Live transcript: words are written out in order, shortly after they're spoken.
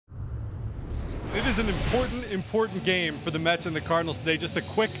is an important game for the Mets and the Cardinals today. Just a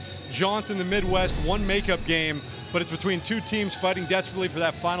quick jaunt in the Midwest, one makeup game, but it's between two teams fighting desperately for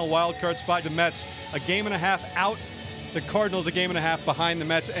that final wild card spot. The Mets a game and a half out, the Cardinals a game and a half behind the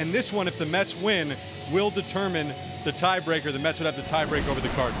Mets, and this one, if the Mets win, will determine the tiebreaker. The Mets would have the tiebreak over the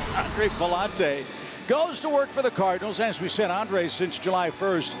Cardinals. Andre Pallante goes to work for the Cardinals. As we said, Andre, since July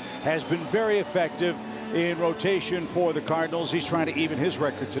 1st, has been very effective in rotation for the Cardinals. He's trying to even his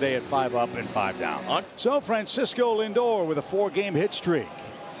record today at 5 up and 5 down. So Francisco Lindor with a 4-game hit streak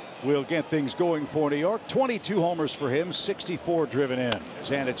will get things going for New York. 22 homers for him, 64 driven in.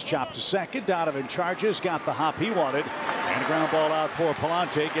 And it's chopped to second. Donovan charges, got the hop he wanted, and a ground ball out for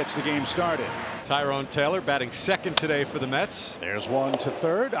Pallante gets the game started. Tyrone Taylor batting second today for the Mets. There's one to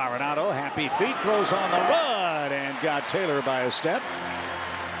third. Arenado, happy feet, throws on the run and got Taylor by a step.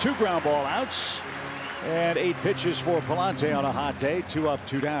 2 ground ball outs. And 8 pitches for Pallante on a hot day. 2 up,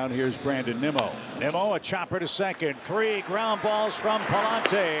 2 down. Here's Brandon Nimmo. Nimmo, a chopper to second. 3 ground balls from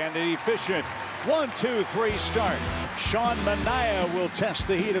Pallante and an efficient 1-2-3 start. Sean Manaea will test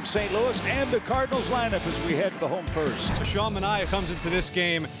the heat of St. Louis and the Cardinals lineup as we head to home first. Sean Manaea comes into this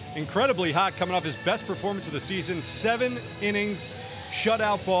game incredibly hot, coming off his best performance of the season. 7 innings.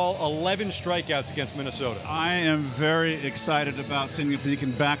 Shutout ball, 11 strikeouts against Minnesota. I am very excited about seeing if he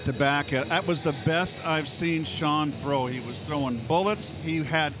can back-to-back. That was the best I've seen Sean throw. He was throwing bullets. He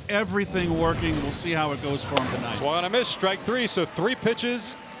had everything working. We'll see how it goes for him tonight. Swung on a miss, strike 3, so 3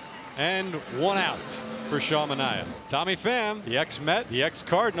 pitches and 1 out for Sean Manaea. Tommy Pham, the ex-Met, the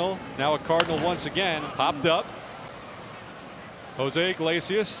ex-Cardinal, now a Cardinal once again, popped up. Jose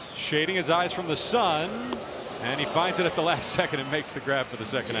Iglesias shading his eyes from the sun. And he finds it at the last second and makes the grab for the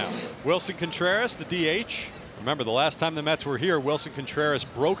second out. Wilson Contreras, the DH. Remember, the last time the Mets were here, Wilson Contreras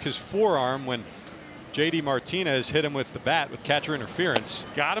broke his forearm when J.D. Martinez hit him with the bat with catcher interference.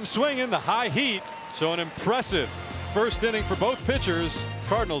 Got him swinging, the high heat. So an impressive first inning for both pitchers.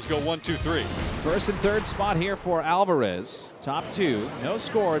 Cardinals go 1-2-3. First and third spot here for Alvarez. Top 2. No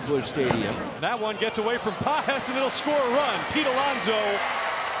score at Busch Stadium. That one gets away from Pages and it'll score a run. Pete Alonso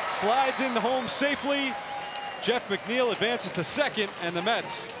slides in the home safely. Jeff McNeil advances to second, and the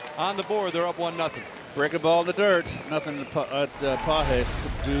Mets on the board. They're up 1-0. Break a ball in the dirt. Nothing Pages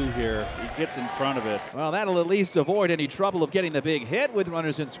could do here. He gets in front of it. Well, that'll at least avoid any trouble of getting the big hit with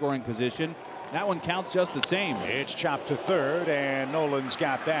runners in scoring position. That one counts just the same. It's chopped to third, and Nolan's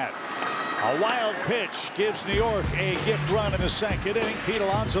got that. A wild pitch gives New York a gift run in the second inning. Pete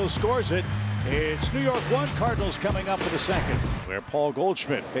Alonso scores it. It's New York 1, Cardinals coming up for the second, where Paul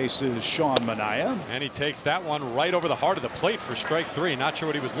Goldschmidt faces Sean Manaea. And he takes that one right over the heart of the plate for strike 3. Not sure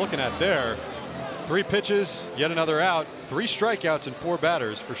what he was looking at there. 3 pitches, yet another out. 3 strikeouts and 4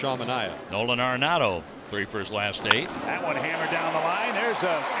 batters for Sean Manaea. Nolan Arenado, 3 for his last 8. That one hammered down the line. There's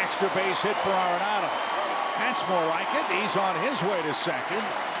an extra base hit for Arenado. That's more like it. He's on his way to second.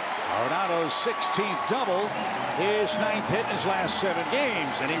 Arenado's 16th double, his 9th hit in his last 7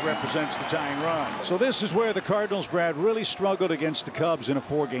 games, and he represents the tying run. So this is where the Cardinals, Brad, really struggled against the Cubs in a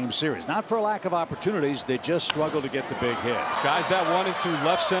 4-game series. Not for a lack of opportunities, they just struggled to get the big hit. Skies that one into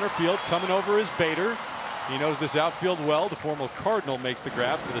left center field, coming over is Bader. He knows this outfield well. The former Cardinal makes the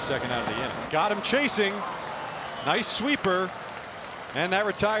grab for the second out of the inning. Got him chasing. Nice sweeper, and that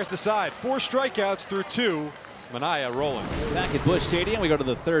retires the side. 4 strikeouts through 2. Manaea rolling. Back at Busch Stadium, we go to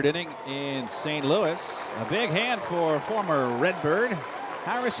the 3rd inning in St. Louis. A big hand for former Redbird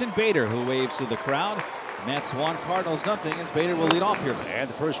Harrison Bader, who waves to the crowd. Mets 1, Cardinals nothing, as Bader will lead off here. And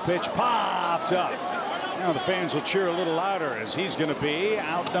the first pitch popped up. Now the fans will cheer a little louder as he's going to be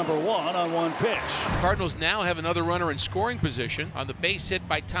out number 1 on 1 pitch. Cardinals now have another runner in scoring position on the base hit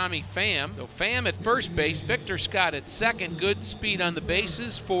by Tommy Pham. So Pham at first base, Victor Scott at second. Good speed on the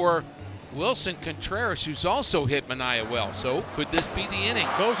bases for Wilson Contreras, who's also hit Manaea well. So could this be the inning?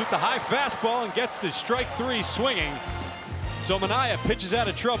 Goes with the high fastball and gets the strike 3 swinging. So Manaea pitches out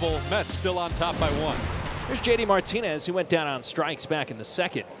of trouble. Mets still on top by 1. Here's J.D. Martinez, who went down on strikes back in the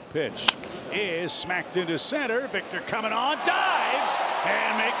second. Pitch is smacked into center. Victor coming on, dives,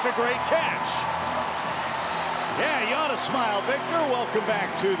 and makes a great catch. Yeah, you ought to smile, Victor. Welcome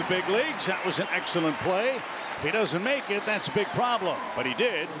back to the big leagues. That was an excellent play. If he doesn't make it, that's a big problem. But he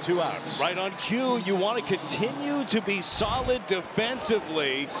did. 2 outs. Right on cue. You want to continue to be solid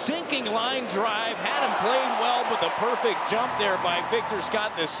defensively. Sinking line drive. Had him played well, but the perfect jump there by Victor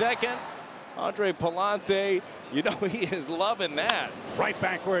Scott the second. Andre Pallante, you know he is loving that. Right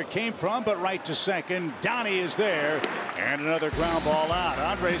back where it came from, but right to second. Donnie is there. And another ground ball out.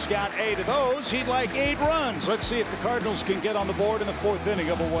 Andre's got 8 of those. He'd like 8 runs. Let's see if the Cardinals can get on the board in the 4th inning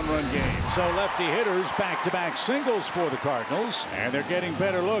of a 1-run game. So lefty hitters back-to-back singles for the Cardinals. And they're getting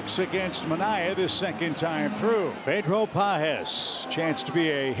better looks against Manaea this second time through. Pedro Pages, chance to be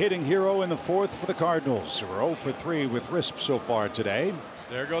a hitting hero in the 4th for the Cardinals. We're 0 for 3 with Risp so far today.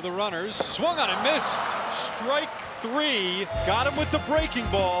 There go the runners. Swung on and missed. Strike 3. Got him with the breaking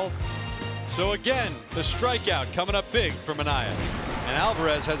ball. So again, the strikeout coming up big for Manaea. And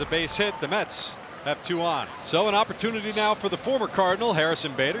Alvarez has a base hit. The Mets have 2 on. So an opportunity now for the former Cardinal,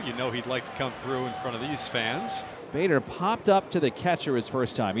 Harrison Bader. You know he'd like to come through in front of these fans. Bader popped up to the catcher his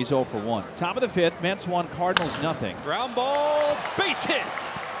first time. He's 0 for 1. Top of the 5th, Mets 1, Cardinals nothing. Ground ball, base hit.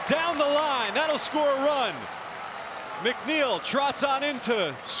 Down the line. That'll score a run. McNeil trots on in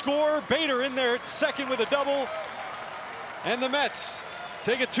to score. Bader in there at second with a double. And the Mets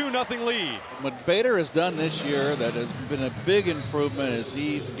take a 2-0 lead. What Bader has done this year that has been a big improvement is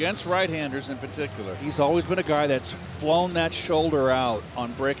he, against right-handers in particular, he's always been a guy that's flown that shoulder out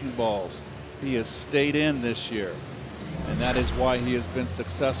on breaking balls. He has stayed in this year, and that is why he has been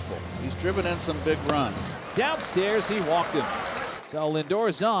successful. He's driven in some big runs. Downstairs, he walked him. So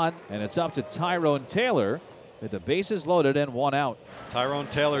Lindor's on, and it's up to Tyrone Taylor with the bases loaded and 1 out. Tyrone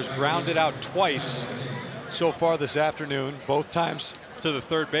Taylor's grounded out twice so far this afternoon, both times to the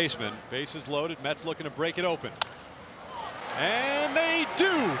 3rd baseman. Bases loaded. Mets looking to break it open. And they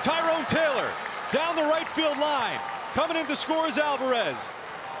do. Tyrone Taylor down the right field line. Coming in to score is Alvarez.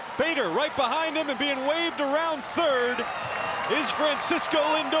 Bader right behind him, and being waved around third is Francisco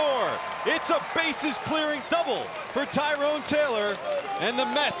Lindor. It's a bases clearing double for Tyrone Taylor, and the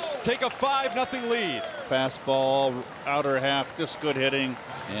Mets take a 5-0 lead. Fastball, outer half, just good hitting.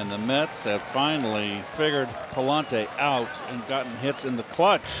 And the Mets have finally figured Palante out and gotten hits in the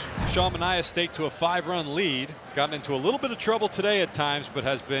clutch. Sean Manaea staked to a 5-run lead. He's gotten into a little bit of trouble today at times, but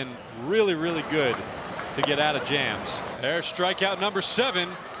has been really, really good to get out of jams. There's strikeout number 7.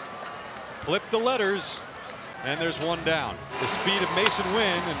 Clip the letters, and there's 1 down. The speed of Mason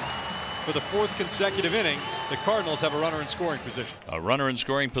Wynn, and for the 4th consecutive inning, the Cardinals have a runner in scoring position. A runner in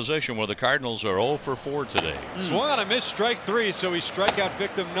scoring position where the Cardinals are 0 for 4 today. Swung on a missed, strike 3, so he's strikeout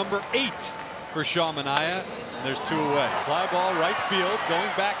victim number 8 for Sean Manaea. And there's 2 away. Fly ball right field. Going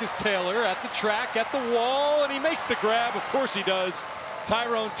back is Taylor at the track, at the wall, and he makes the grab. Of course he does.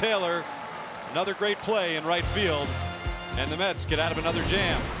 Tyrone Taylor, another great play in right field. And the Mets get out of another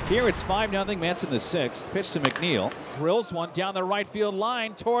jam. Here it's 5-0 Mets in the 6th. Pitch to McNeil. Drills one down the right field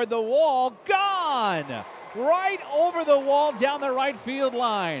line toward the wall. Gone! Right over the wall down the right field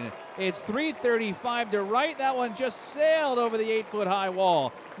line. It's 335 to right. That one just sailed over the 8-foot-high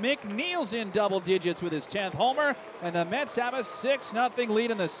wall. McNeil's in double digits with his 10th homer, and the Mets have a 6-0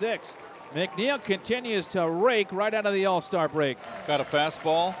 lead in the 6th. McNeil continues to rake right out of the All-Star break. Got a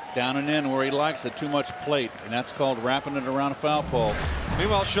fastball down and in where he likes it, too much plate, and that's called wrapping it around a foul pole.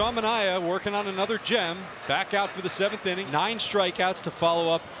 Meanwhile, Sean Manaea working on another gem. Back out for the 7th inning. 9 strikeouts to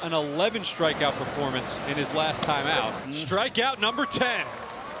follow up an 11 strikeout performance in his last time out. Strikeout number 10.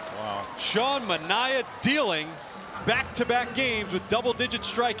 Wow. Sean Manaea dealing back-to-back games with double-digit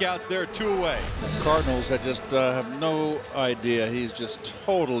strikeouts. There are 2 away. Cardinals, I just have no idea. He's just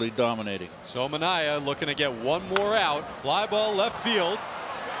totally dominating. So Manaea looking to get 1 more out. Fly ball left field.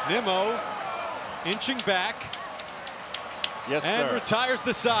 Nimmo inching back. Yes, and sir. retires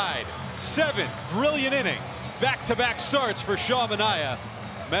the side. 7 brilliant innings. Back-to-back starts for Sean Manaea.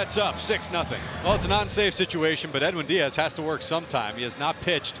 Mets up 6-0. Well, it's an unsafe situation, but Edwin Diaz has to work sometime. He has not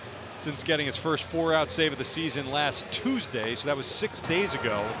pitched since getting his first 4-out save of the season last Tuesday, so that was 6 days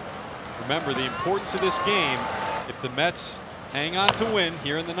ago. Remember the importance of this game. If the Mets hang on to win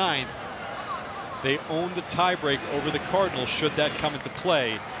here in the 9th, they own the tiebreak over the Cardinals should that come into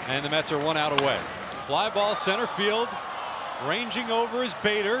play, and the Mets are 1 out away. Fly ball center field. Ranging over is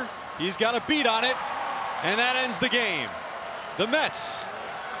Bader. He's got a beat on it, and that ends the game. The Mets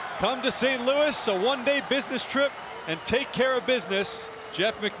come to St. Louis, a 1-day business trip, and take care of business.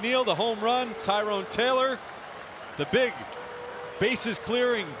 Jeff McNeil, the home run. Tyrone Taylor, the big bases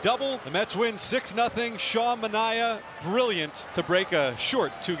clearing double. The Mets win 6-0. Sean Manaea, brilliant to break a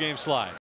short 2-game slide.